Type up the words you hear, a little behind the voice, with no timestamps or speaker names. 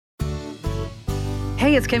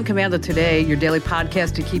Hey, it's Kim Commando Today, your daily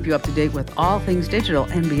podcast to keep you up to date with all things digital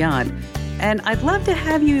and beyond. And I'd love to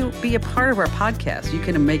have you be a part of our podcast. You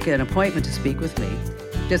can make an appointment to speak with me.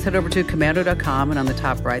 Just head over to commando.com, and on the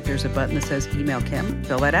top right, there's a button that says Email Kim.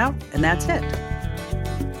 Fill that out, and that's it.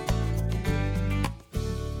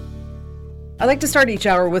 I like to start each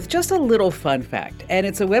hour with just a little fun fact, and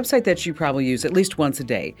it's a website that you probably use at least once a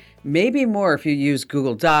day, maybe more if you use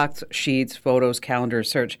Google Docs, Sheets, Photos, Calendar,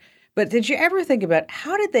 Search. But did you ever think about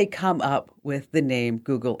how did they come up with the name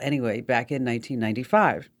Google anyway back in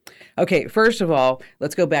 1995? Okay, first of all,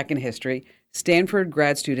 let's go back in history. Stanford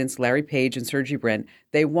grad students Larry Page and Sergey Brin,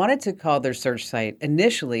 they wanted to call their search site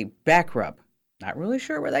initially Backrub. Not really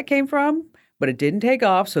sure where that came from, but it didn't take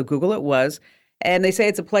off, so Google it was. And they say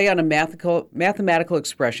it's a play on a mathematical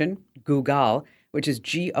expression, Google, which is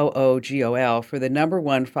Googol, for the number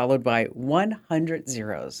one followed by 100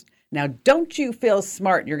 zeros. Now, don't you feel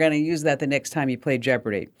smart? You're going to use that the next time you play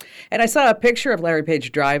Jeopardy. And I saw a picture of Larry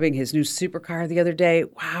Page driving his new supercar the other day.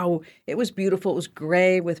 Wow, it was beautiful. It was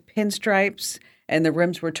gray with pinstripes, and the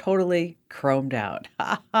rims were totally chromed out.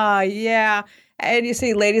 Ha ha, yeah. And you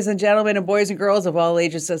see, ladies and gentlemen and boys and girls of all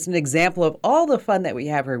ages, that's an example of all the fun that we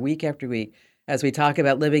have here week after week as we talk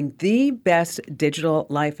about living the best digital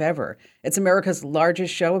life ever. It's America's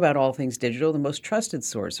largest show about all things digital, the most trusted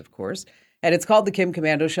source, of course. And it's called The Kim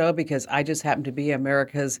Commando Show because I just happen to be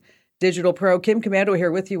America's digital pro. Kim Commando here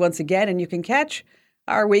with you once again, and you can catch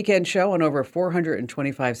our weekend show on over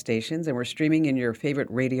 425 stations, and we're streaming in your favorite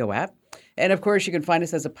radio app. And of course, you can find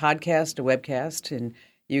us as a podcast, a webcast, and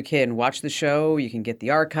you can watch the show, you can get the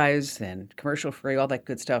archives and commercial-free, all that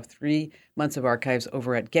good stuff. 3 months of archives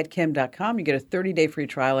over at getkim.com. You get a 30-day free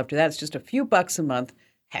trial. After that, it's just a few bucks a month.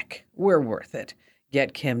 Heck, we're worth it.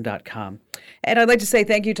 getkim.com. And I'd like to say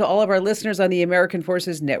thank you to all of our listeners on the American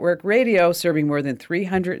Forces Network Radio, serving more than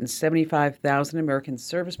 375,000 American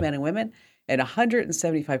servicemen and women in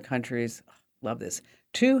 175 countries. Love this.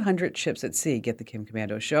 200 ships at sea. Get the Kim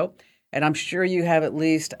Commando Show. And I'm sure you have at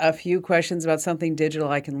least a few questions about something digital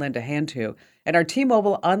I can lend a hand to. And our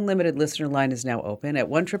T-Mobile Unlimited listener line is now open at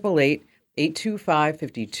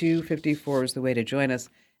 1-888-825-5254 is the way to join us.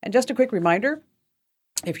 And just a quick reminder,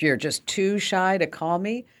 if you're just too shy to call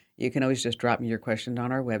me, you can always just drop me your question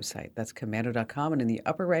on our website. That's commando.com. And in the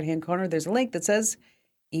upper right-hand corner, there's a link that says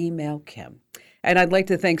Email Kim. And I'd like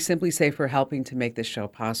to thank SimpliSafe for helping to make this show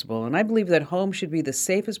possible. And I believe that home should be the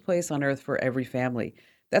safest place on earth for every family.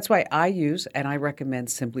 That's why I use and I recommend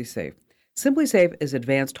SimpliSafe. SimpliSafe is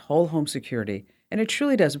advanced whole home security, and it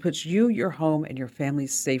truly does. It puts you, your home, and your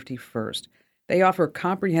family's safety first. They offer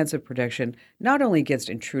comprehensive protection not only against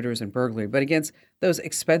intruders and burglary, but against those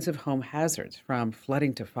expensive home hazards from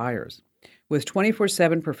flooding to fires. With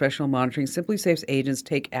 24/7 professional monitoring, SimpliSafe's agents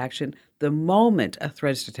take action the moment a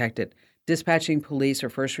threat is detected, dispatching police or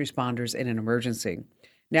first responders in an emergency.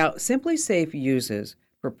 Now, SimpliSafe uses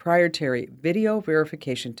proprietary video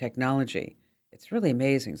verification technology. It's really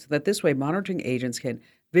amazing, so that this way monitoring agents can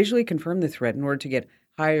visually confirm the threat in order to get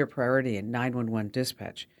higher priority in 911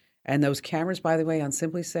 dispatch. And those cameras, by the way, on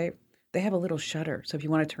SimpliSafe, they have a little shutter. So if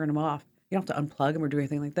you want to turn them off, you don't have to unplug them or do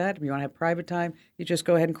anything like that. If you want to have private time, you just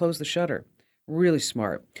go ahead and close the shutter. Really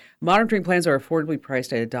smart. Monitoring plans are affordably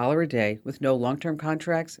priced at $1 a day with no long-term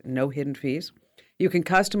contracts, no hidden fees. You can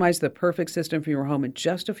customize the perfect system for your home in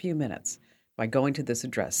just a few minutes by going to this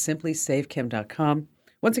address, simplysafekim.com.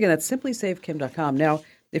 Once again, that's simplysafekim.com. Now,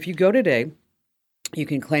 if you go today, you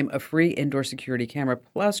can claim a free indoor security camera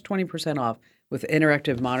plus 20% off with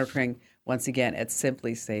interactive monitoring, once again, at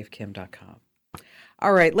simplysafekim.com.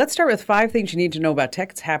 All right, let's start with 5 things you need to know about tech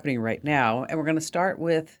that's happening right now. And we're going to start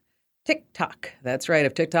with TikTok. That's right.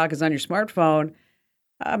 If TikTok is on your smartphone,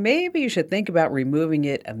 maybe you should think about removing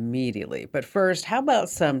it immediately. But first, how about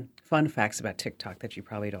some fun facts about TikTok that you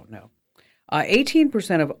probably don't know?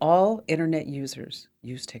 18% of all internet users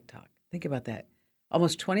use TikTok. Think about that.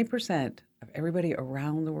 Almost 20% of everybody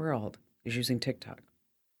around the world is using TikTok.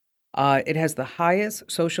 It has the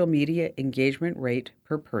highest social media engagement rate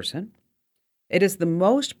per person. It is the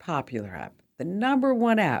most popular app, the number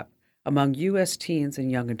one app among U.S. teens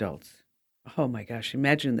and young adults. Oh my gosh,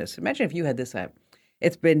 imagine this. Imagine if you had this app.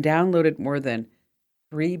 It's been downloaded more than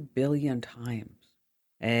 3 billion times,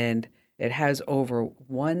 and it has over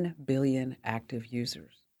 1 billion active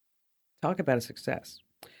users. Talk about a success.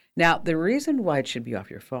 Now, the reason why it should be off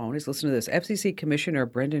your phone is, listen to this. FCC Commissioner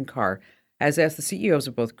Brendan Carr has asked the CEOs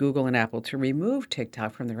of both Google and Apple to remove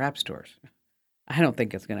TikTok from their app stores. I don't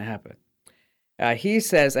think it's going to happen. He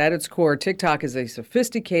says, at its core, TikTok is a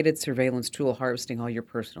sophisticated surveillance tool harvesting all your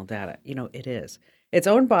personal data. You know, it is. It's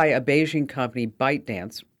owned by a Beijing company,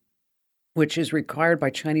 ByteDance, which is required by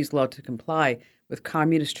Chinese law to comply with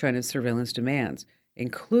communist China's surveillance demands,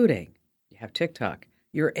 including, you have TikTok,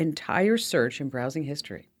 your entire search and browsing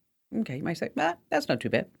history. Okay, you might say, that's not too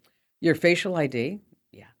bad. Your facial ID,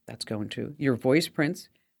 yeah, that's going to. Your voice prints,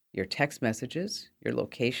 your text messages, your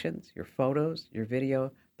locations, your photos, your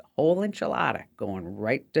video, the whole enchilada going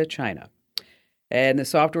right to China. And the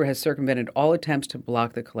software has circumvented all attempts to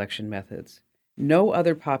block the collection methods. No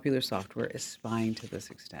other popular software is spying to this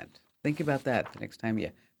extent. Think about that the next time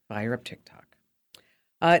you fire up TikTok.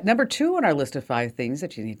 Number 2 on our list of 5 things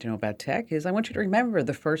that you need to know about tech is I want you to remember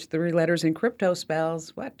the first 3 letters in crypto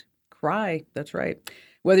spells what? Cry. That's right.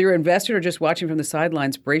 Whether you're invested or just watching from the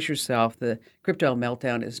sidelines, brace yourself. The crypto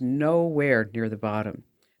meltdown is nowhere near the bottom.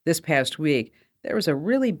 This past week, there was a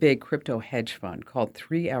really big crypto hedge fund called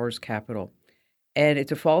 3 Hours Capital, and it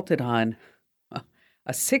defaulted on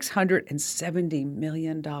a $670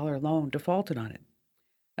 million loan, defaulted on it.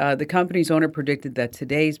 The company's owner predicted that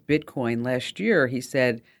today's Bitcoin last year, he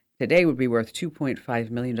said, today would be worth $2.5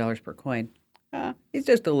 million per coin. He's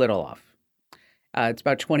just a little off. It's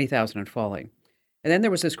about 20,000 and falling. And then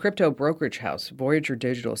there was this crypto brokerage house, Voyager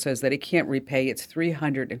Digital, says that it can't repay its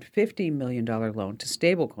 $350 million loan to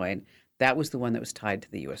stablecoin. That was the one that was tied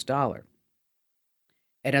to the U.S. dollar.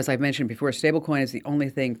 And as I've mentioned before, stablecoin is the only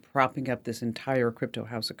thing propping up this entire crypto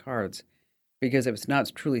house of cards. Because if it's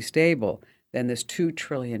not truly stable, then this $2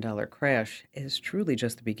 trillion crash is truly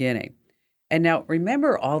just the beginning. And now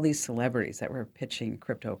remember all these celebrities that were pitching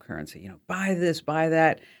cryptocurrency, buy this, buy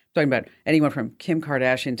that. I'm talking about anyone from Kim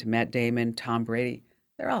Kardashian to Matt Damon, Tom Brady.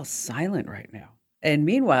 They're all silent right now. And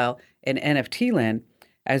meanwhile, in NFT land,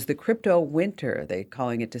 as the crypto winter, they're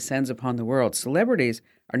calling it, descends upon the world, celebrities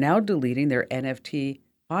are now deleting their NFT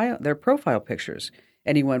their profile pictures.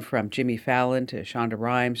 Anyone from Jimmy Fallon to Shonda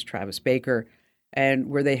Rhimes, Travis Baker, and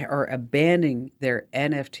where they are abandoning their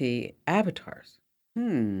NFT avatars.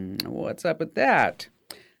 What's up with that?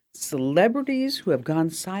 Celebrities who have gone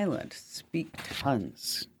silent speak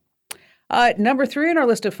tons. Number 3 on our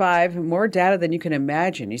list of 5, more data than you can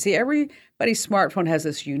imagine. You see, everybody's smartphone has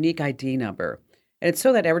this unique ID number. And it's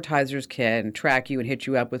so that advertisers can track you and hit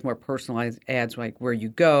you up with more personalized ads like where you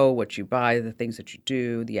go, what you buy, the things that you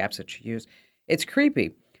do, the apps that you use. It's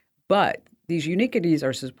creepy. But these unique IDs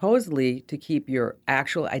are supposedly to keep your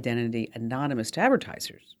actual identity anonymous to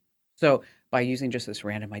advertisers. So by using just this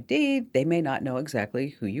random ID, they may not know exactly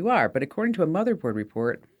who you are. But according to a Motherboard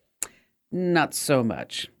report, not so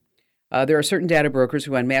much. There are certain data brokers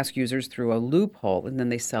who unmask users through a loophole, and then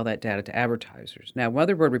they sell that data to advertisers. Now,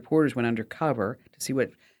 Motherboard reporters went undercover to see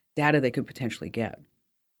what data they could potentially get.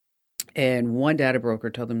 And one data broker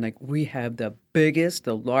told them, we have the biggest,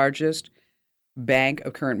 the largest bank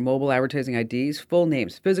of current mobile advertising IDs, full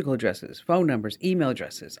names, physical addresses, phone numbers, email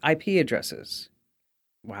addresses, IP addresses.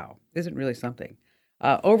 Wow, isn't really something.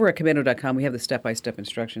 Over at Commando.com, we have the step-by-step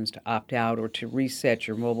instructions to opt out or to reset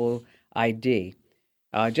your mobile ID.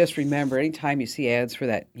 Just remember, anytime you see ads for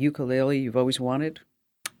that ukulele you've always wanted,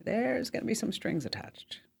 there's going to be some strings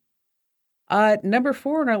attached. Number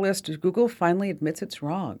 4 on our list is Google finally admits it's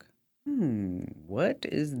wrong. What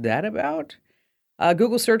is that about?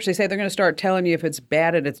 Google search, they say they're going to start telling you if it's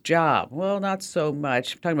bad at its job. Well, not so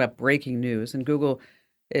much. I'm talking about breaking news, and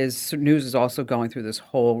news is also going through this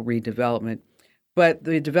whole redevelopment. But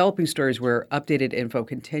the developing stories where updated info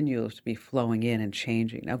continues to be flowing in and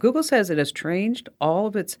changing. Now, Google says it has trained all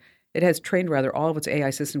of its AI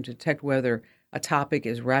system to detect whether a topic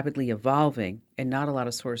is rapidly evolving, and not a lot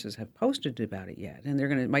of sources have posted about it yet.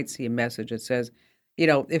 And might see a message that says,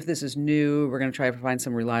 if this is new, we're going to try to find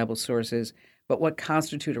some reliable sources. But what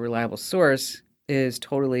constitutes a reliable source is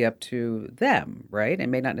totally up to them, right?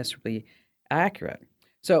 And may not necessarily be accurate.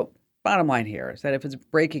 So bottom line here is that if it's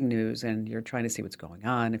breaking news and you're trying to see what's going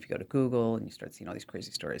on, if you go to Google and you start seeing all these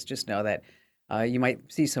crazy stories, just know that you might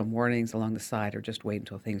see some warnings along the side, or just wait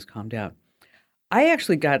until things calm down. I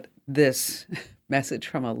actually got this message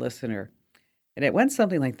from a listener, and it went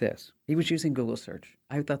something like this. He was using Google search.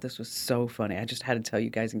 I thought this was so funny. I just had to tell you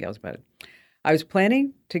guys and gals about it.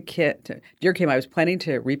 Dear Kim, I was planning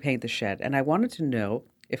to repaint the shed, and I wanted to know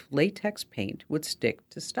if latex paint would stick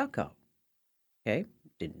to stucco. Okay.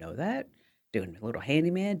 Didn't know that. Doing a little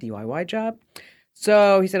handyman DIY job.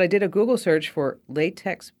 So he said, I did a Google search for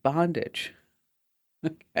latex bondage.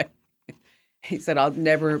 Okay. He said, I'll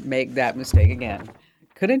never make that mistake again.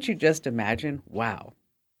 Couldn't you just imagine? Wow.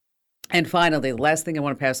 And finally, the last thing I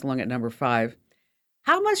want to pass along at number 5.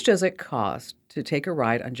 How much does it cost to take a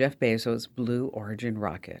ride on Jeff Bezos' Blue Origin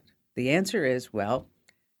rocket? The answer is, well,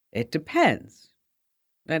 it depends.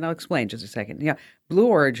 And I'll explain just a second. Blue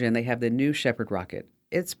Origin, they have the New Shepard rocket.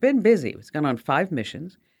 It's been busy. It's gone on 5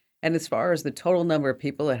 missions, And as far as the total number of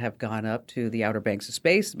people that have gone up to the Outer Banks of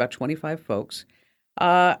space, about 25 folks.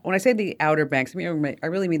 When I say the Outer Banks, I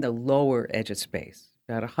really mean the lower edge of space,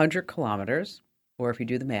 about 100 kilometers, or if you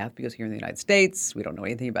do the math, because here in the United States, we don't know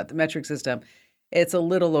anything about the metric system, it's a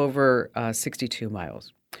little over 62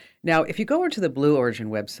 miles. Now, if you go over to the Blue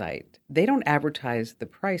Origin website, they don't advertise the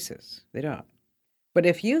prices. They don't. But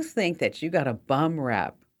if you think that you got a bum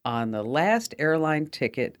rap on the last airline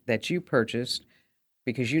ticket that you purchased,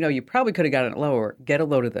 because you know you probably could have gotten it lower, get a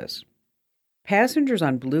load of this. Passengers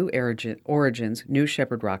on Blue Origin's New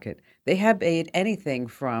Shepard rocket, they have paid anything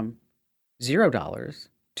from $0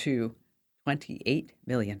 to $28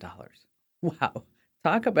 million. Wow.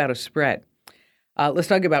 Talk about a spread. Let's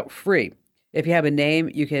talk about free. If you have a name,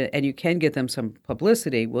 you can get them some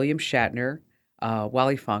publicity. William Shatner,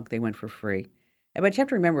 Wally Funk, they went for free. But you have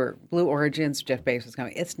to remember, Blue Origin's Jeff Bezos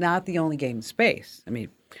coming. It's not the only game in space. I mean,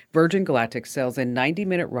 Virgin Galactic sells a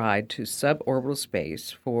 90-minute ride to suborbital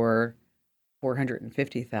space for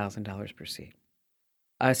 $450,000 per seat.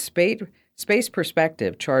 Space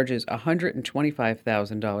Perspective charges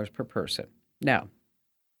 $125,000 per person. Now,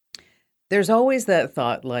 there's always that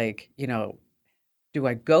thought, like, do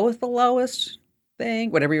I go with the lowest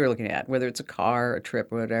thing? Whatever you're looking at, whether it's a car, a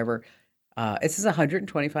trip, or whatever. This is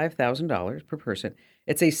 $125,000 per person.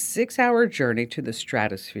 It's a 6-hour journey to the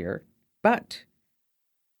stratosphere, but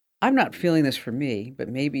I'm not feeling this for me, but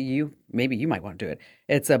maybe you might want to do it.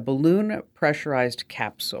 It's a balloon pressurized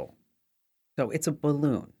capsule. So it's a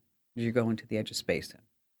balloon you go into the edge of space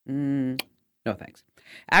in. No thanks.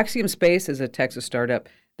 Axiom Space is a Texas startup.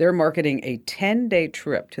 They're marketing a 10-day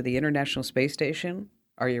trip to the International Space Station.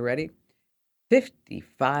 Are you ready?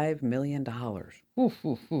 $55 million. Oof,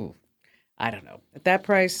 oof, oof. I don't know. At that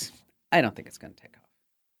price, I don't think it's going to take off.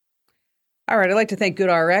 All right, I'd like to thank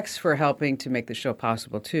GoodRx for helping to make the show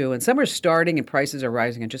possible, too. And summer's starting and prices are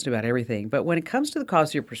rising on just about everything. But when it comes to the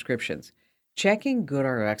cost of your prescriptions, checking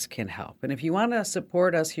GoodRx can help. And if you want to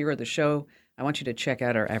support us here at the show, I want you to check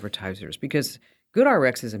out our advertisers because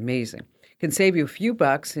GoodRx is amazing. It can save you a few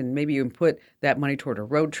bucks, and maybe you can put that money toward a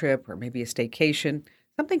road trip or maybe a staycation,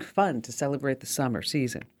 something fun to celebrate the summer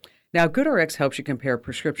season. Now, GoodRx helps you compare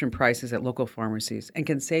prescription prices at local pharmacies and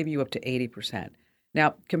can save you up to 80%.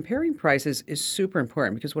 Now, comparing prices is super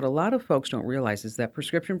important because what a lot of folks don't realize is that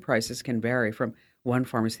prescription prices can vary from one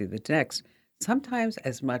pharmacy to the next, sometimes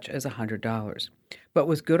as much as $100. But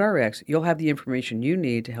with GoodRx, you'll have the information you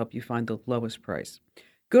need to help you find the lowest price.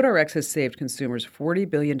 GoodRx has saved consumers $40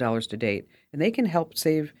 billion to date, and they can help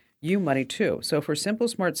save you money too. So for simple,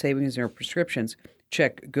 smart savings in your prescriptions,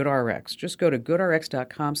 check GoodRx. Just go to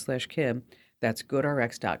goodrx.com/Kim. That's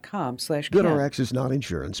goodrx.com/Kim. GoodRx is not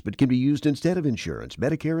insurance, but can be used instead of insurance,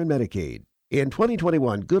 Medicare and Medicaid. In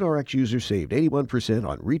 2021, GoodRx users saved 81%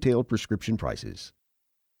 on retail prescription prices.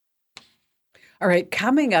 All right,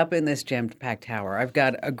 coming up in this jam-packed hour, I've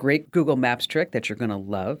got a great Google Maps trick that you're going to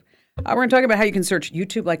love. We're going to talk about how you can search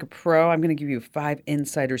YouTube like a pro. I'm going to give you 5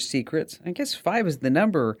 insider secrets. I guess 5 is the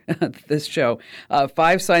number of this show.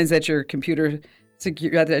 5 signs that your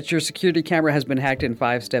that your security camera has been hacked and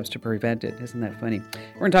 5 steps to prevent it. Isn't that funny?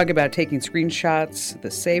 We're going to talk about taking screenshots the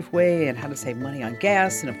safe way and how to save money on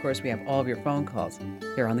gas. And of course, we have all of your phone calls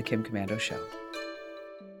here on the Kim Komando Show.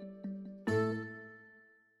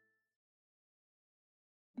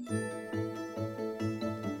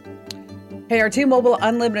 Hey, our T-Mobile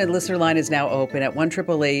Unlimited listener line is now open at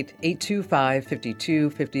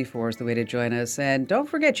 1-888-825-5254 is the way to join us. And don't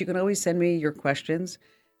forget, you can always send me your questions,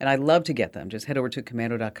 and I'd love to get them. Just head over to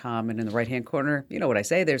Komando.com, and in the right-hand corner, you know what I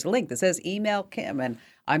say, there's a link that says Email Kim, and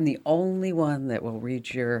I'm the only one that will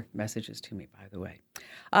read your messages to me, by the way.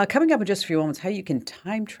 Coming up in just a few moments, how you can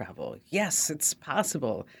time travel. Yes, it's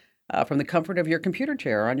possible from the comfort of your computer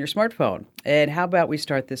chair or on your smartphone. And how about we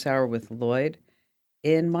start this hour with Lloyd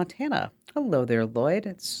in Montana. Hello there, Lloyd.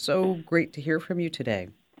 It's so great to hear from you today.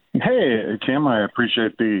 Hey, Kim, I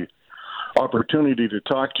appreciate the opportunity to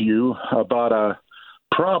talk to you about a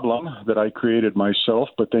problem that I created myself,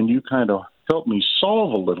 but then you kind of helped me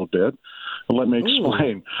solve a little bit. Let me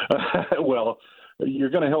explain. Well, you're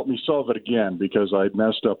going to help me solve it again because I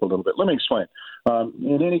messed up a little bit. Let me explain.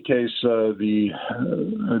 In any case, the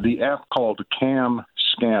app called Cam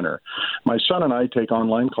Scanner. My son and I take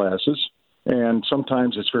online classes, and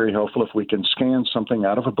sometimes it's very helpful if we can scan something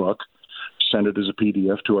out of a book, send it as a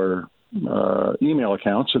PDF to our email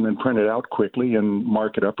accounts, and then print it out quickly and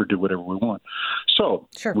mark it up or do whatever we want. So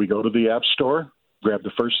we go to the App Store, grab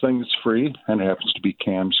the first thing that's free, and it happens to be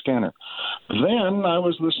Cam Scanner. Then I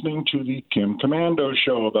was listening to the Kim Komando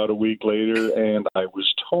show about a week later, and I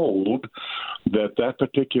was told that that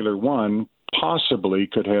particular one possibly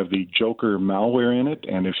could have the Joker malware in it,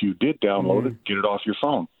 and if you did download it, get it off your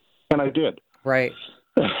phone. And I did. Right.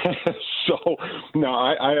 So, no,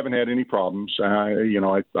 I haven't had any problems. I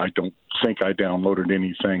don't think I downloaded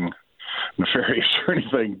anything nefarious or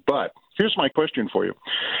anything. But here's my question for you.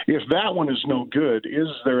 If that one is no good, is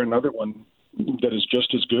there another one that is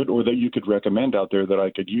just as good or that you could recommend out there that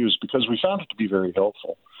I could use? Because we found it to be very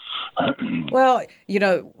helpful. Well,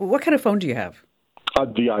 what kind of phone do you have?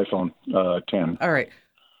 The iPhone 10. All right.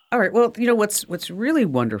 Well, what's really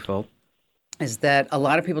wonderful is that a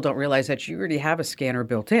lot of people don't realize that you already have a scanner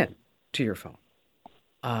built in to your phone.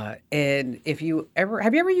 And have you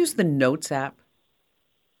ever used the Notes app?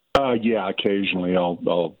 Yeah, occasionally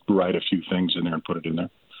I'll write a few things in there and put it in there.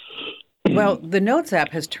 Well, the Notes app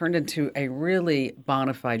has turned into a really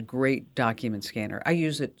bona fide great document scanner. I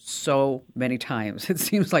use it so many times. It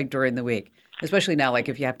seems like during the week, especially now, like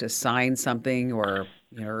if you have to sign something or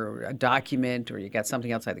a document or you got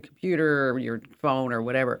something outside the computer or your phone or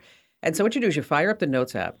whatever. And so what you do is you fire up the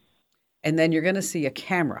Notes app, and then you're going to see a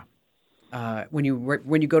camera when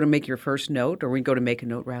you go to make your first note, or when you go to make a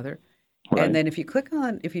note rather. Right. And then if you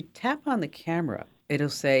tap on the camera, it'll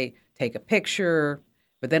say take a picture,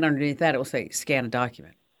 but then underneath that it will say scan a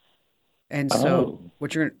document. And so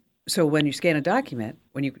so when you scan a document,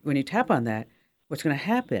 when you tap on that, what's going to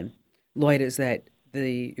happen, Lloyd, is that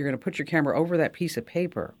you're going to put your camera over that piece of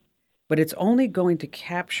paper, but it's only going to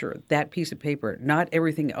capture that piece of paper, not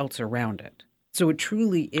everything else around it. So it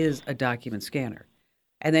truly is a document scanner.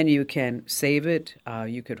 And then you can save it,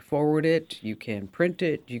 you could forward it, you can print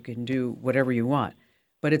it, you can do whatever you want.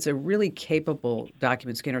 But it's a really capable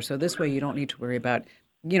document scanner. So this way you don't need to worry about,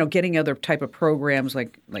 getting other type of programs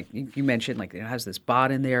like you mentioned, like it has this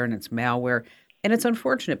bot in there and it's malware. And it's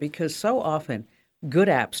unfortunate because so often good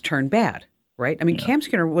apps turn bad, right? I mean, yeah. Cam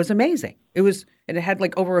Scanner was amazing. It had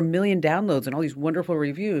like over 1 million downloads and all these wonderful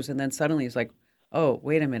reviews. And then suddenly it's like, oh,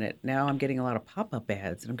 wait a minute. Now I'm getting a lot of pop-up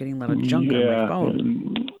ads and I'm getting a lot of junk on my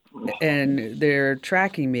phone. And they're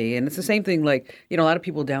tracking me. And it's the same thing like, a lot of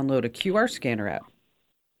people download a QR scanner app.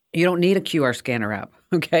 You don't need a QR scanner app,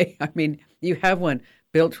 okay? I mean, you have one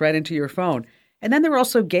built right into your phone. And then there are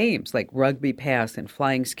also games like Rugby Pass and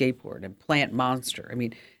Flying Skateboard and Plant Monster. I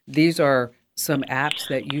mean, these are some apps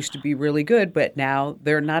that used to be really good, but now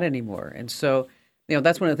they're not anymore. And so,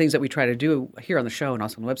 that's one of the things that we try to do here on the show and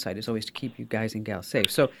also on the website is always to keep you guys and gals safe.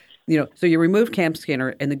 So, so you remove Cam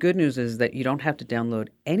Scanner, and the good news is that you don't have to download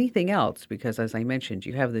anything else because, as I mentioned,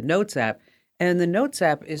 you have the Notes app, and the Notes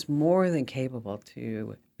app is more than capable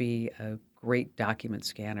to be a great document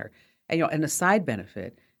scanner. And a side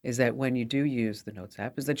benefit is that when you do use the Notes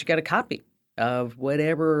app is that you get a copy of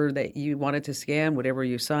whatever that you wanted to scan, whatever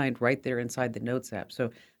you signed right there inside the Notes app.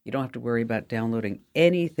 So you don't have to worry about downloading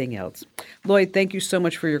anything else. Lloyd, thank you so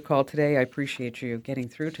much for your call today. I appreciate you getting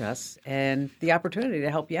through to us and the opportunity to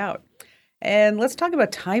help you out. And let's talk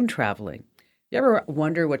about time traveling. You ever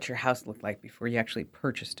wonder what your house looked like before you actually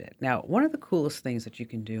purchased it? Now, one of the coolest things that you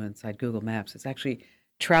can do inside Google Maps is actually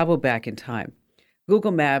travel back in time.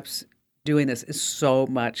 Google Maps doing this is so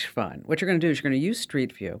much fun. What you're going to do is you're going to use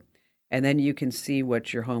Street View, and then you can see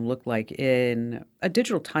what your home looked like in a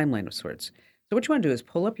digital timeline of sorts. So what you want to do is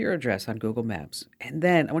pull up your address on Google Maps, and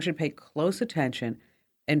then I want you to pay close attention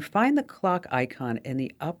and find the clock icon in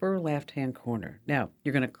the upper left-hand corner. Now,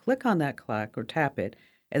 you're going to click on that clock or tap it,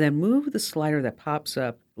 and then move the slider that pops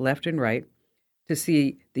up left and right to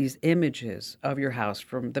see these images of your house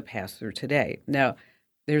from the past through today. Now,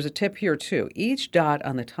 there's a tip here, too. Each dot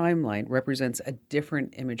on the timeline represents a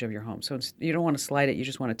different image of your home. So you don't want to slide it. You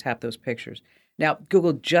just want to tap those pictures. Now,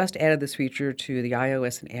 Google just added this feature to the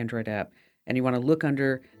iOS and Android app, and you want to look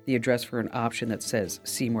under the address for an option that says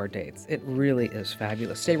See More Dates. It really is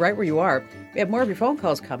fabulous. Stay right where you are. We have more of your phone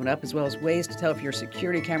calls coming up, as well as ways to tell if your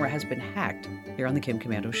security camera has been hacked here on The Kim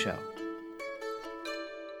Komando Show.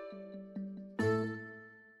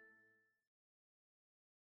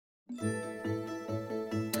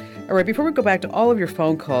 All right, before we go back to all of your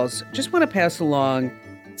phone calls, just want to pass along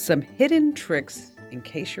some hidden tricks in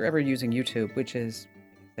case you're ever using YouTube, which is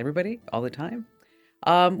everybody all the time.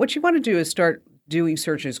 What you want to do is start doing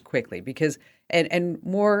searches quickly because and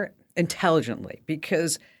more intelligently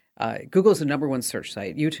because Google is the number one search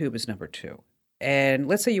site. YouTube is number two. And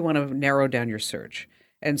let's say you want to narrow down your search.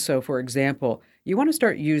 And so, for example, you want to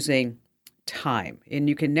start using time, and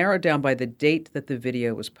you can narrow it down by the date that the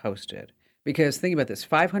video was posted. Because think about this,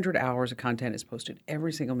 500 hours of content is posted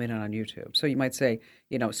every single minute on YouTube. So you might say,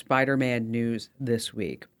 Spider-Man news this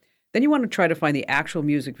week. Then you want to try to find the actual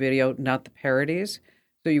music video, not the parodies.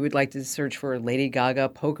 So you would like to search for Lady Gaga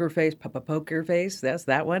Poker Face, Poker Face, that's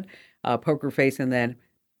that one, Poker Face, and then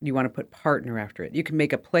you want to put partner after it. You can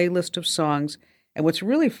make a playlist of songs. And what's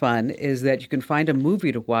really fun is that you can find a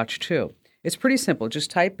movie to watch too. It's pretty simple.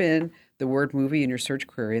 Just type in the word movie in your search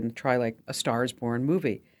query and try like A Star is Born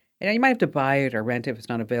movie. And you might have to buy it or rent it if it's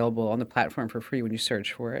not available on the platform for free when you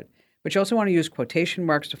search for it. But you also want to use quotation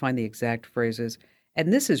marks to find the exact phrases.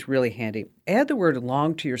 And this is really handy. Add the word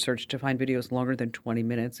long to your search to find videos longer than 20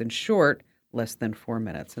 minutes and short, less than 4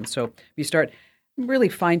 minutes. And so if you start really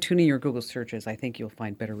fine-tuning your Google searches, I think you'll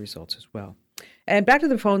find better results as well. And back to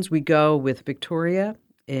the phones we go with Victoria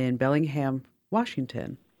in Bellingham,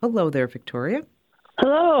 Washington. Hello there, Victoria.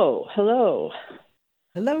 Hello. Hello.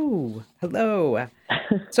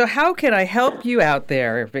 So how can I help you out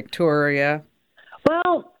there, Victoria?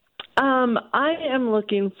 Well, I am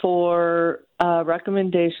looking for a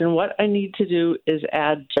recommendation. What I need to do is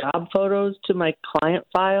add job photos to my client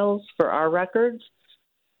files for our records.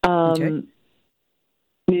 Okay.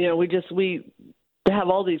 We have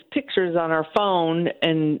all these pictures on our phone,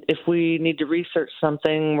 and if we need to research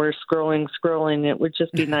something, we're scrolling. It would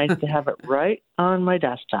just be nice to have it right on my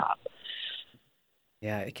desktop.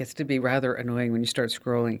 Yeah, it gets to be rather annoying when you start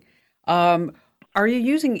scrolling. Are you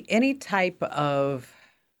using any type of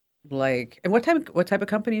and what type of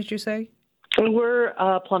company did you say? We're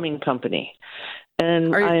a plumbing company,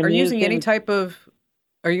 and are you using any type of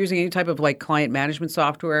like client management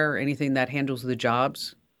software or anything that handles the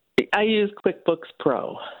jobs? I use QuickBooks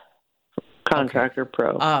Pro, Contractor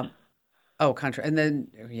Pro. Contract, and then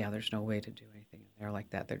there's no way to do anything in there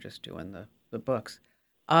like that. They're just doing the books.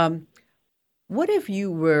 What if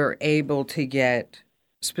you were able to get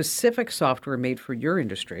specific software made for your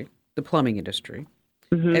industry, the plumbing industry,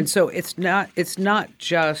 and so it's not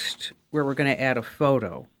just where we're going to add a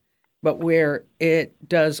photo, but where it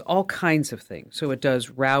does all kinds of things. So it does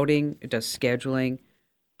routing, it does scheduling.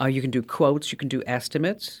 You can do quotes, you can do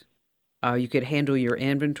estimates. You could handle your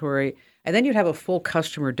inventory, and then you'd have a full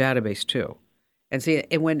customer database too. And see,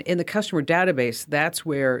 and when in the customer database, that's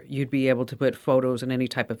where you'd be able to put photos and any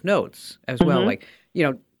type of notes as well. Like,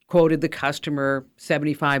 quoted the customer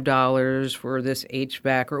 $75 for this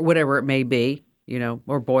HVAC or whatever it may be,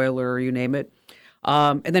 or boiler, or you name it.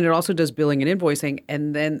 And then it also does billing and invoicing.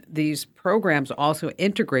 And then these programs also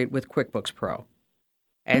integrate with QuickBooks Pro.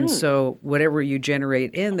 And so whatever you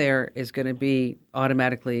generate in there is going to be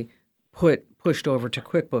automatically pushed over to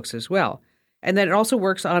QuickBooks as well. And then it also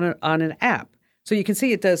works on an app. So you can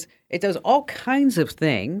see it does all kinds of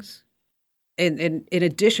things in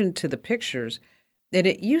addition to the pictures. And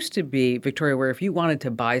it used to be, Victoria, where if you wanted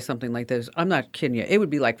to buy something like this, I'm not kidding you, it would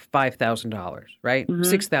be like $5,000, right?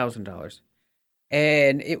 $6,000.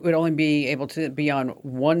 And it would only be able to be on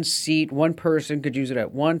one seat. One person could use it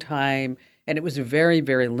at one time. And it was very,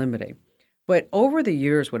 very limiting. But over the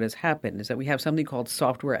years, what has happened is that we have something called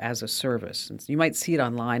software as a service. And you might see it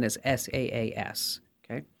online as SaaS,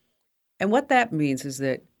 okay? And what that means is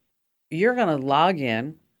that you're going to log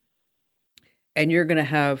in and you're going to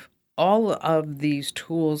have all of these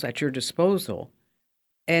tools at your disposal.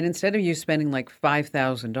 And instead of you spending like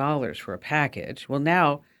 $5,000 for a package, well,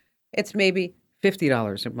 now it's maybe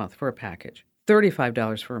 $50 a month for a package,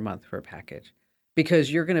 $35 for a month for a package.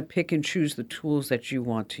 Because you're going to pick and choose the tools that you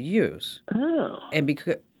want to use. Oh.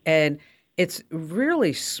 And it's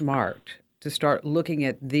really smart to start looking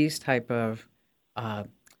at these type of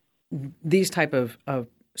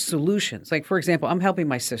solutions. Like, for example, I'm helping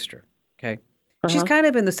my sister, okay? She's kind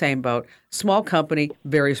of in the same boat. Small company,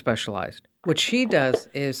 very specialized. What she does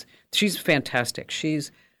is she's fantastic.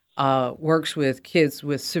 She's works with kids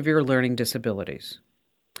with severe learning disabilities.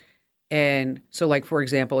 And so, like, for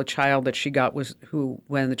example, a child that she got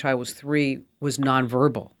when the child was 3, was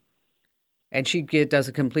nonverbal. And she does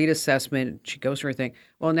a complete assessment. She goes through everything.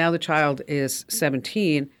 Well, now the child is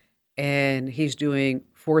 17, and he's doing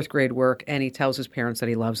 4th grade work, and he tells his parents that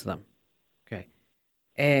he loves them. Okay.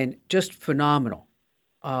 And just phenomenal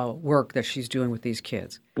work that she's doing with these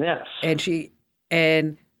kids. Yes. But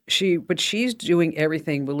she's doing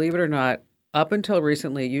everything, believe it or not, up until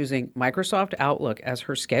recently, using Microsoft Outlook as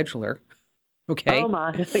her scheduler. Okay. Oh,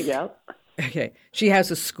 my. Yeah. Okay. She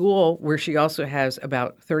has a school where she also has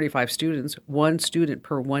about 35 students, 1 student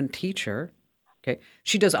per 1 teacher. Okay.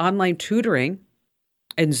 She does online tutoring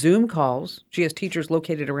and Zoom calls. She has teachers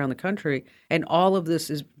located around the country, and all of this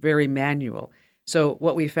is very manual. So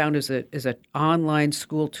what we found is an online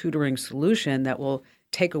school tutoring solution that will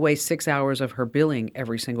take away 6 hours of her billing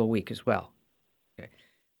every single week as well. Okay.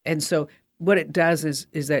 And so what it does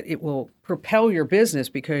is that it will propel your business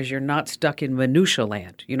because you're not stuck in minutia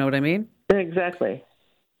land. You know what I mean? Exactly.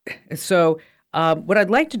 So what I'd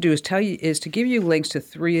like to do is to give you links to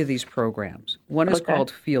 3 of these programs. One is called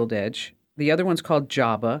Field Edge, The other one's called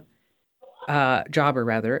Jabber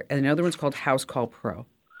rather, and the other one's called House Call Pro.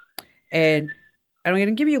 And I'm going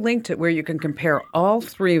to give you a link to where you can compare all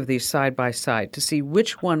three of these side by side to see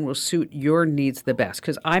which one will suit your needs the best.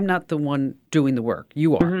 Because I'm not the one doing the work.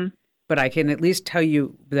 You are. Mm-hmm. But I can at least tell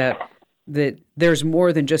you that there's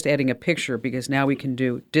more than just adding a picture, because now we can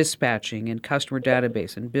do dispatching and customer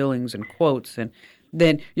database and billings and quotes. And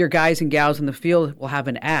then your guys and gals in the field will have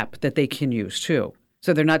an app that they can use too.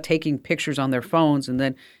 So they're not taking pictures on their phones. And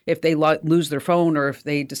then if they lose their phone, or if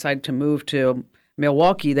they decide to move to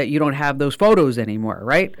Milwaukee, that you don't have those photos anymore,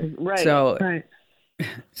 right? Right.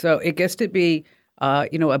 So it gets to be,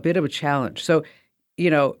 a bit of a challenge. So,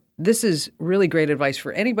 this is really great advice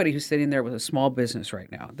for anybody who's sitting there with a small business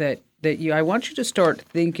right now. I want you to start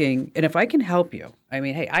thinking, and if I can help you,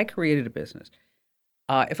 hey, I created a business.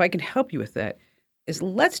 If I can help you with that, is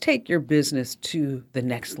let's take your business to the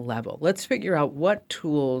next level. Let's figure out what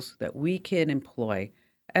tools that we can employ.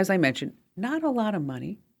 As I mentioned, not a lot of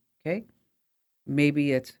money, okay?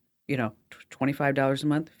 Maybe it's, $25 a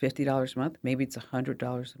month, $50 a month. Maybe it's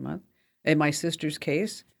 $100 a month. In my sister's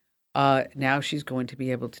case, now she's going to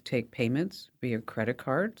be able to take payments via credit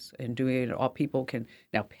cards and doing it. All people can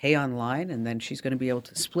now pay online, and then she's going to be able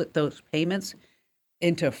to split those payments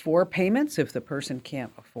into 4 payments if the person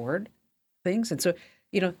can't afford things. And so,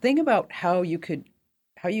 think about how you can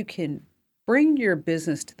bring your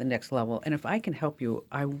business to the next level. And if I can help you,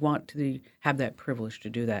 I want to have that privilege to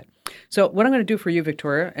do that. So what I'm going to do for you,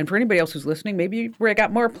 Victoria, and for anybody else who's listening, maybe we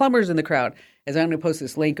got more plumbers in the crowd, is I'm going to post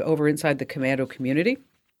this link over inside the Commando community.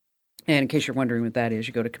 And in case you're wondering what that is,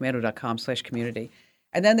 you go to commando.com/community.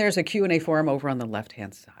 And then there's a Q&A forum over on the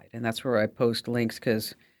left-hand side. And that's where I post links,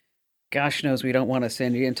 because gosh knows we don't want to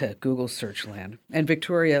send you into Google search land. And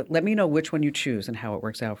Victoria, let me know which one you choose and how it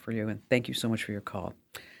works out for you. And thank you so much for your call.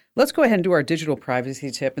 Let's go ahead and do our digital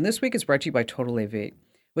privacy tip. And this week is brought to you by Total AV.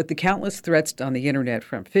 With the countless threats on the internet,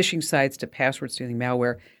 from phishing sites to password-stealing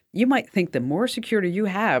malware, you might think the more security you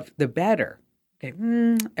have, the better. Okay.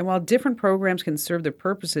 And while different programs can serve their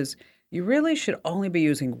purposes, you really should only be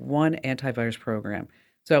using one antivirus program.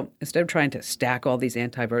 So instead of trying to stack all these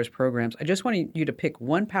antivirus programs, I just want you to pick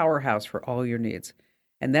one powerhouse for all your needs.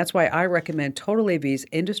 And that's why I recommend Total AV's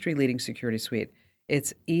industry-leading security suite.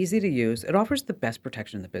 It's easy to use. It offers the best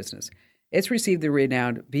protection in the business. It's received the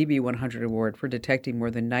renowned BB100 award for detecting more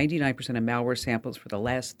than 99% of malware samples for the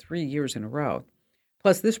last 3 years in a row.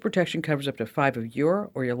 Plus, this protection covers up to 5 of your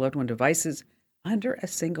or your loved one devices under a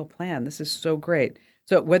single plan. This is so great.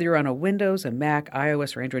 So whether you're on a Windows, a Mac,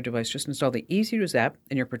 iOS, or Android device, just install the easy-to-use app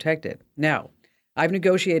and you're protected. Now, I've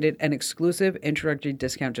negotiated an exclusive introductory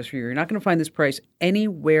discount just for you. You're not going to find this price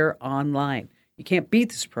anywhere online. You can't beat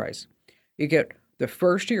this price. You get the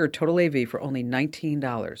first year of Total AV for only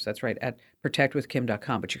 $19. That's right, at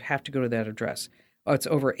protectwithkim.com, but you have to go to that address. It's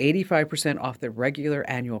over 85% off the regular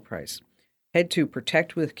annual price. Head to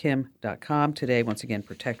protectwithkim.com today. Once again,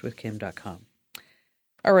 protectwithkim.com.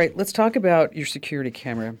 All right, let's talk about your security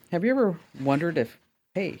camera. Have you ever wondered if,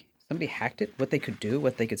 hey, somebody hacked it, what they could do,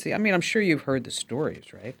 what they could see? I'm sure you've heard the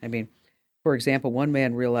stories, right? For example, one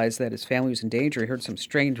man realized that his family was in danger. He heard some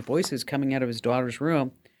strange voices coming out of his daughter's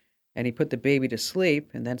room, and he put the baby to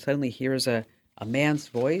sleep, and then suddenly hears a man's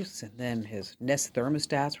voice, and then his Nest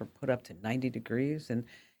thermostats were put up to 90 degrees. And,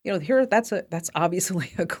 here that's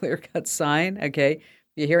obviously a clear-cut sign, okay? If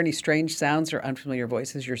you hear any strange sounds or unfamiliar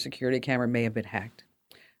voices, your security camera may have been hacked.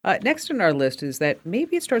 Next on our list is that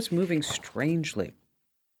maybe it starts moving strangely.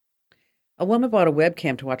 A woman bought a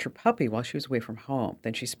webcam to watch her puppy while she was away from home.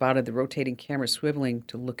 Then she spotted the rotating camera swiveling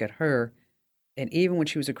to look at her, and even when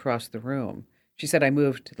she was across the room. She said, I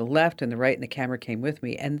moved to the left and the right, and the camera came with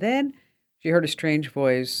me. And then she heard a strange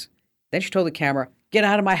voice. Then she told the camera, get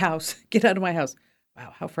out of my house, get out of my house.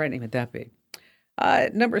 Wow, how frightening would that be?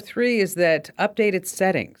 Number 3 is that updated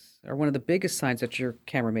settings are one of the biggest signs that your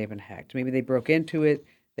camera may have been hacked. Maybe they broke into it.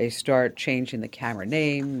 They start changing the camera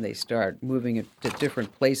name. They start moving it to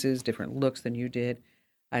different places, different looks than you did.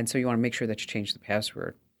 And so you want to make sure that you change the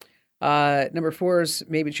password. Number 4 is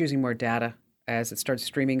maybe choosing more data as it starts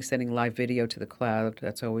streaming, sending live video to the cloud.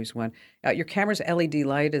 That's always one. Your camera's LED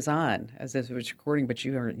light is on as if it's recording, but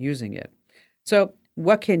you aren't using it. So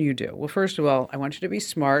what can you do? Well, first of all, I want you to be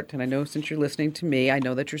smart. And I know since you're listening to me, I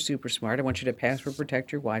know that you're super smart. I want you to password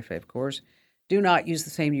protect your Wi-Fi, of course. Do not use the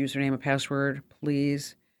same username and password,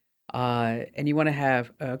 please. And you want to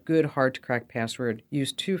have a good, hard-to-crack password.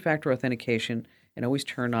 Use 2-factor authentication and always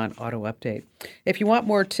turn on auto-update. If you want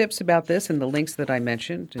more tips about this and the links that I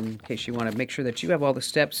mentioned, in case you want to make sure that you have all the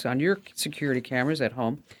steps on your security cameras at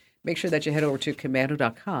home, make sure that you head over to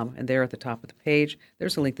commando.com, and there at the top of the page,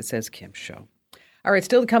 there's a link that says Kim Show. All right,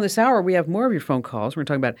 still to come this hour, we have more of your phone calls. We're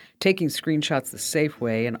talking about taking screenshots the safe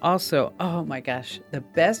way, and also, oh my gosh, the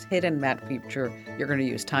best hidden map feature you're going to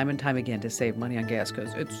use time and time again to save money on gas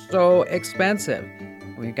because it's so expensive.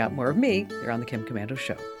 We've got more of me here on the Kim Komando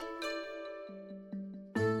Show.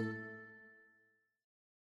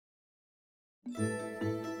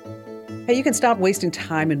 Hey, you can stop wasting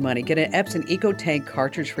time and money. Get an Epson EcoTank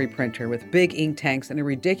cartridge-free printer with big ink tanks and a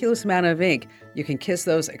ridiculous amount of ink. You can kiss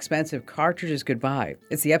those expensive cartridges goodbye.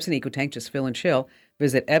 It's the Epson EcoTank. Just fill and chill.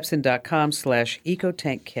 Visit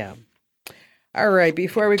epson.com/EcoTankChem. All right,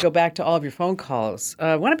 before we go back to all of your phone calls,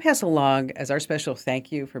 I want to pass along as our special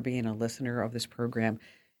thank you for being a listener of this program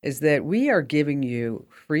is that we are giving you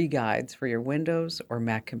free guides for your Windows or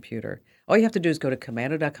Mac computer. All you have to do is go to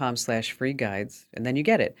komando.com/free guides, and then you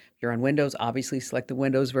get it. If you're on Windows, obviously select the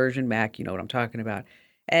Windows version. Mac, you know what I'm talking about.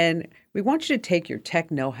 And we want you to take your tech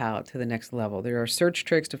know-how to the next level. There are search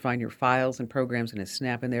tricks to find your files and programs in a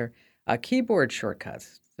snap, and there are keyboard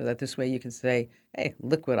shortcuts so that this way you can say, hey,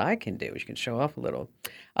 look what I can do. You can show off a little.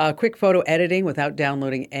 Quick photo editing without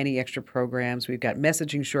downloading any extra programs. We've got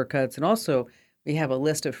messaging shortcuts, and also we have a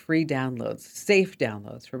list of free downloads, safe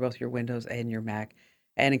downloads for both your Windows and your Mac.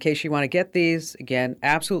 And in case you want to get these, again,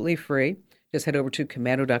 absolutely free, just head over to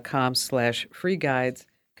komando.com/free guides,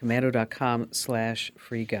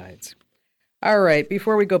 komando.com/free guides. All right,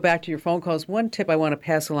 before we go back to your phone calls, one tip I want to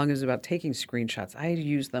pass along is about taking screenshots. I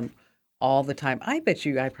use them all the time. I bet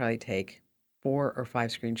you I probably take 4 or 5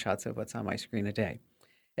 screenshots of what's on my screen a day.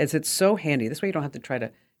 It's so handy. This way you don't have to try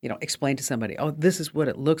to, explain to somebody, oh, this is what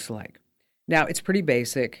it looks like. Now, it's pretty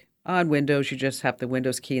basic. On Windows, you just have the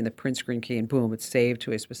Windows key and the print screen key, and boom, it's saved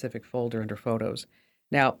to a specific folder under Photos.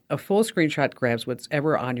 Now, a full screenshot grabs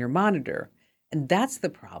whatever on your monitor, and that's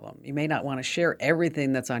the problem. You may not want to share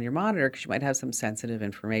everything that's on your monitor because you might have some sensitive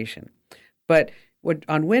information. But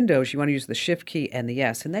on Windows, you want to use the Shift key and the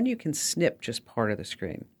S, and then you can snip just part of the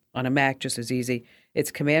screen. On a Mac, just as easy.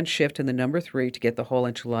 It's Command-Shift and the number 3 to get the whole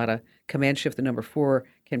enchilada. Command-Shift the number 4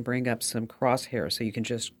 can bring up some crosshairs so you can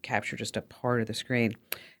just capture just a part of the screen.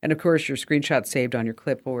 And, of course, your screenshot saved on your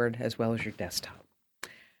clipboard as well as your desktop.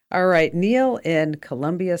 All right, Neil in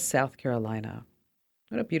Columbia, South Carolina.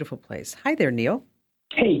 What a beautiful place. Hi there, Neil.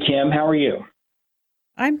 Hey, Kim. How are you?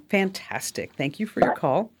 I'm fantastic. Thank you for your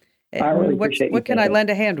call. I really appreciate you. What can I lend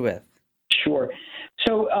a hand with? Sure.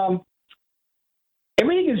 So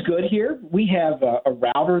everything is good here. We have a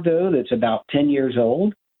router, though, that's about 10 years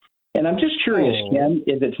old. And I'm just curious, Kim,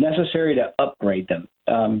 if it's necessary to upgrade them.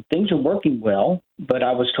 Things are working well, but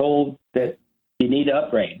I was told that you need to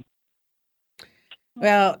upgrade.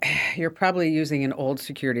 Well, you're probably using an old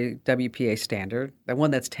security WPA standard, the one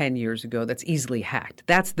that's 10 years ago that's easily hacked.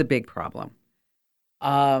 That's the big problem.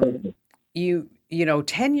 10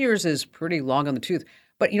 years is pretty long on the tooth.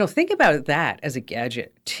 But, think about that as a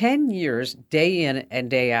gadget. 10 years, day in and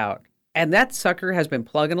day out. And that sucker has been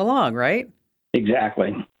plugging along, right?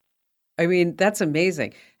 Exactly. I mean, that's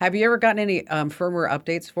amazing. Have you ever gotten any firmware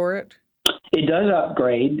updates for it? It does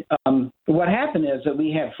upgrade. What happened is that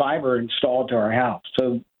we have fiber installed to our house.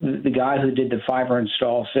 So the guy who did the fiber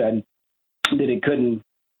install said that it couldn't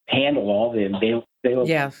handle all the available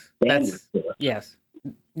standards. Yes.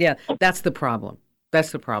 Yeah, that's the problem.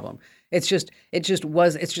 That's the problem. It's just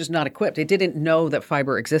not equipped. It didn't know that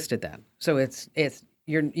fiber existed then. So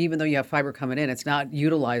even though you have fiber coming in, it's not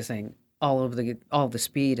utilizing all the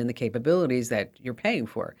speed and the capabilities that you're paying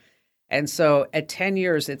for. And so at 10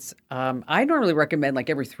 years, I normally recommend like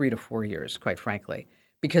every 3 to 4 years, quite frankly,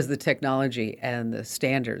 because the technology and the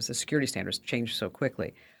security standards change so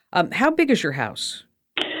quickly. How big is your house?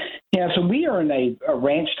 Yeah, so we are in a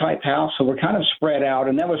ranch-type house, so we're kind of spread out.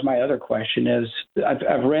 And that was my other question is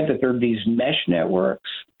I've read that there are these mesh networks,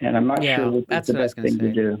 and I'm not sure what's the best thing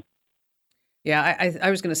to do. Yeah, I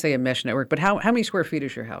was going to say a mesh network, but how many square feet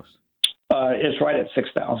is your house? It's right at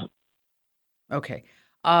 6,000. Okay.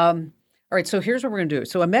 All right, so here's what we're going to do.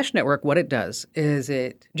 So a mesh network, what it does is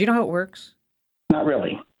do you know how it works? Not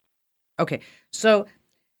really. Okay, so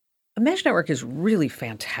a mesh network is really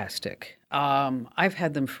fantastic. I've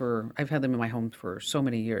had them in my home for so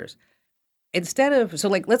many years. Let's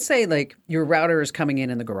say your router is coming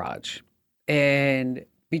in the garage, and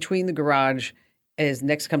between the garage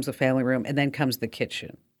next comes the family room, and then comes the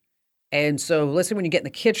kitchen. And so let's say when you get in the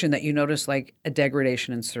kitchen that you notice like a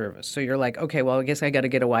degradation in service. So you're like, okay, well, I guess I got to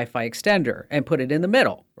get a Wi-Fi extender and put it in the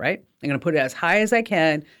middle, right? I'm going to put it as high as I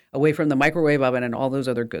can away from the microwave oven and all those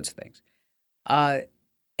other good things.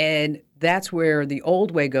 And that's where the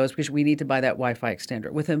old way goes because we need to buy that Wi-Fi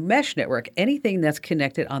extender. With a mesh network, anything that's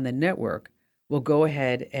connected on the network will go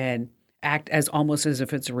ahead and act as almost as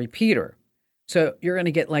if it's a repeater. So you're going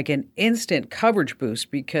to get like an instant coverage boost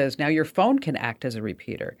because now your phone can act as a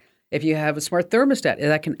repeater. If you have a smart thermostat,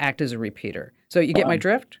 that can act as a repeater. So you get my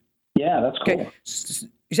drift? Yeah, that's cool. Okay.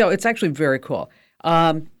 So it's actually very cool.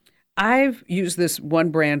 I've used this one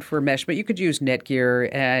brand for mesh, but you could use Netgear,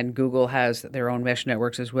 and Google has their own mesh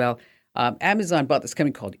networks as well. Amazon bought this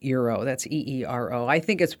company called Eero. That's EERO. I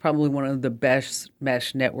think it's probably one of the best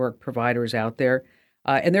mesh network providers out there.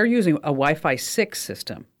 And they're using a Wi-Fi 6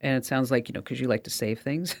 system. And it sounds like, because you like to save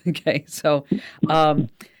things. Okay. So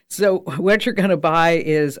what you're going to buy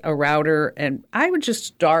is a router. And I would just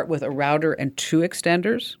start with a router and 2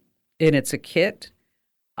 extenders. And it's a kit.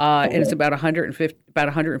 And it's about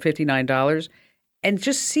 $159. And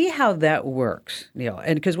just see how that works, Neil.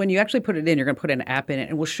 And because when you actually put it in, you're going to put an app in it,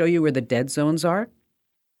 and we'll show you where the dead zones are,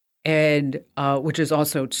 and which is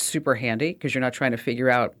also super handy because you're not trying to figure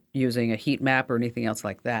out using a heat map or anything else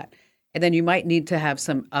like that. And then you might need to have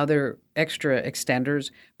some other extra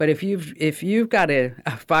extenders. But if you've got a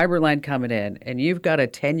fiber line coming in and you've got a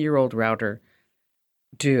 10-year-old router,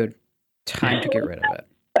 dude, time to get rid of it.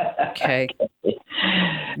 Okay.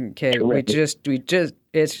 Okay.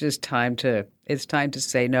 It's time to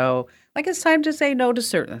say no. Like it's time to say no to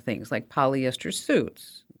certain things like polyester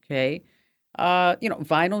suits. Okay.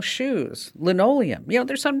 Vinyl shoes, linoleum.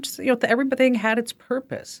 There's some, everything had its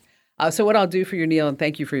purpose. So what I'll do for you, Neil, and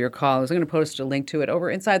thank you for your call, is I'm going to post a link to it over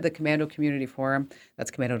inside the Commando Community Forum.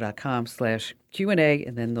 That's commando.com/Q&A.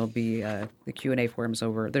 And then there'll be the Q&A forums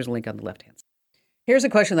over. There's a link on the left-hand side. Here's a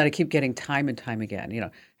question that I keep getting time and time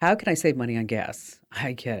again. How can I save money on gas?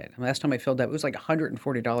 I get it. Last time I filled up, it was like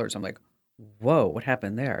 $140. I'm like, whoa, what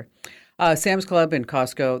happened there? Sam's Club and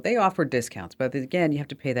Costco, they offer discounts. But again, you have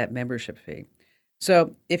to pay that membership fee.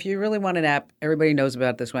 So if you really want an app, everybody knows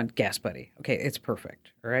about this one, Gas Buddy. Okay, it's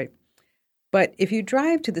perfect, all right? But if you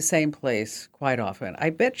drive to the same place quite often,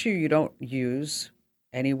 I bet you don't use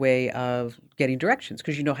any way of getting directions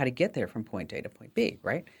because you know how to get there from point A to point B,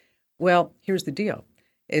 right? Well, here's the deal,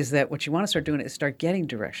 is that what you want to start doing is start getting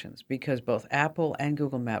directions because both Apple and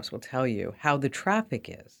Google Maps will tell you how the traffic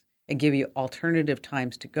is and give you alternative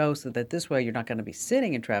times to go so that this way you're not going to be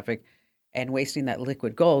sitting in traffic and wasting that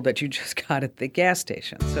liquid gold that you just got at the gas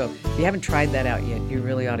station. So if you haven't tried that out yet, you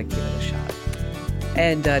really ought to give it a shot.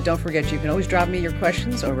 And don't forget, you can always drop me your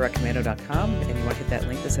questions over at commando.com. And you want to hit that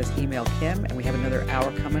link that says Email Kim. And we have another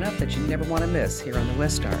hour coming up that you never want to miss here on the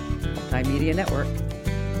West Star Multimedia Network.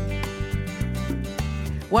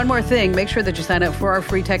 One more thing, make sure that you sign up for our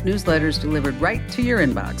free tech newsletters delivered right to your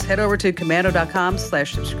inbox. Head over to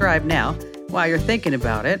commando.com/subscribe now while you're thinking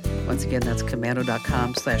about it. Once again, that's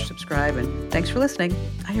commando.com/subscribe. And thanks for listening.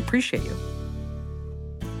 I appreciate you.